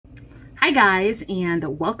Hi guys,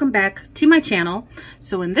 and welcome back to my channel.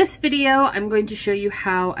 So in this video, I'm going to show you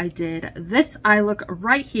how I did this eye look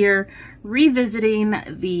right here, revisiting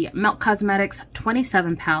the Melt Cosmetics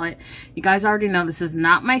 27 palette. You guys already know this is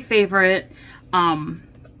not my favorite.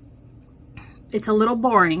 It's a little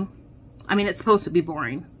boring. I mean, it's supposed to be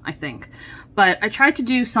boring, I think. But I tried to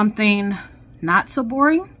do something not so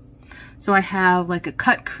boring. So I have like a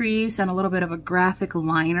cut crease and a little bit of a graphic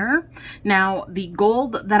liner. Now, the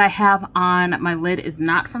gold that I have on my lid is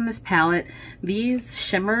not from this palette. These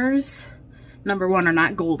shimmers, number one, are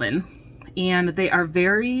not golden. And they are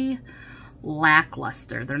very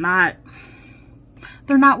lackluster. They're not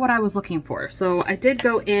what I was looking for. So I did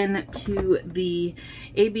go into the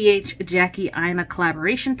ABH Jackie Aina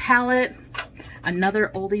collaboration palette.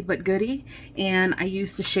 Another oldie but goodie. And I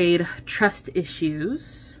used the shade Trust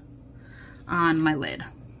Issues on my lid.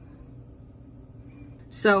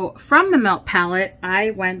 So from the Melt palette,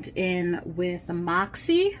 I went in with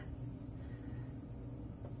Moxie,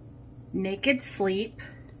 Naked Sleep,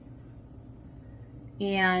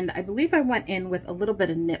 and I believe I went in with a little bit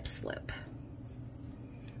of Nip Slip.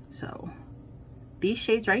 So these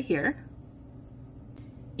shades right here.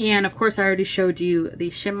 And of course, I already showed you the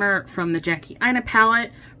shimmer from the Jackie Aina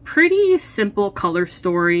palette. Pretty simple color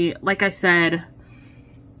story. Like I said,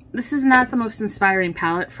 this is not the most inspiring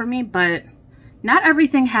palette for me, but not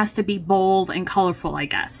everything has to be bold and colorful, I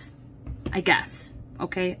guess.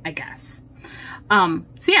 Okay, I guess. So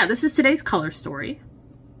yeah, this is today's color story.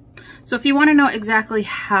 So if you want to know exactly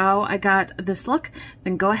how I got this look,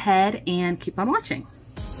 then go ahead and keep on watching.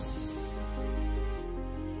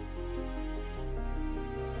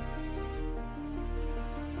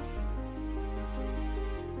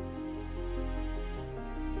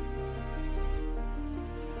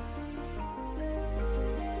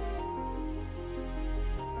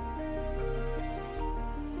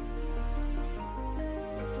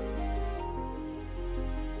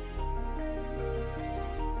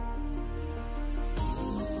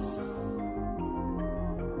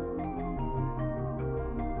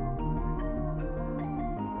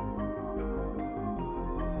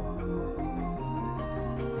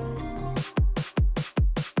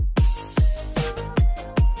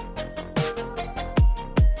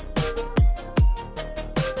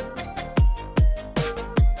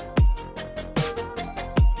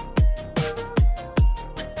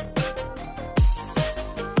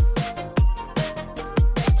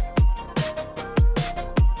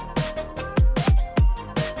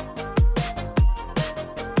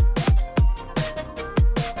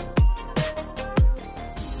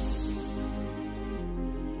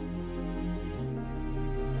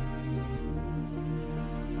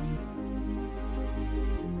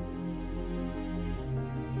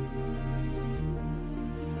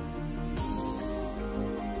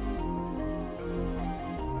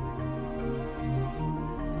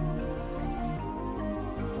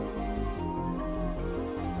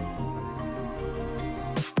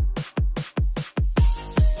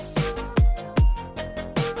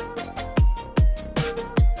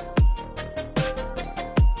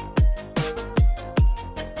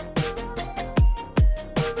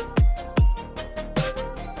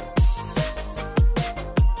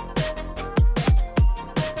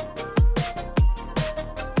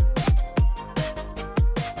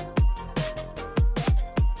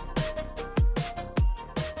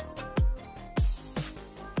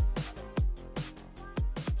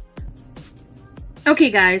 Okay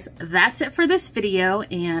guys, that's it for this video,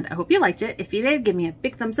 and I hope you liked it. If you did, give me a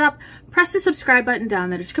big thumbs up. Press the subscribe button down in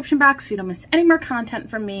the description box so you don't miss any more content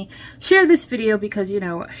from me. Share this video because, you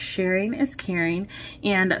know, sharing is caring.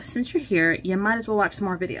 And since you're here, you might as well watch some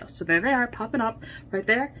more videos. So there they are, popping up right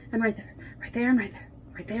there and right there, right there and right there,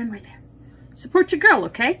 right there and right there. Support your girl,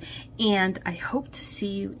 okay? And I hope to see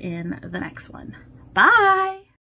you in the next one. Bye!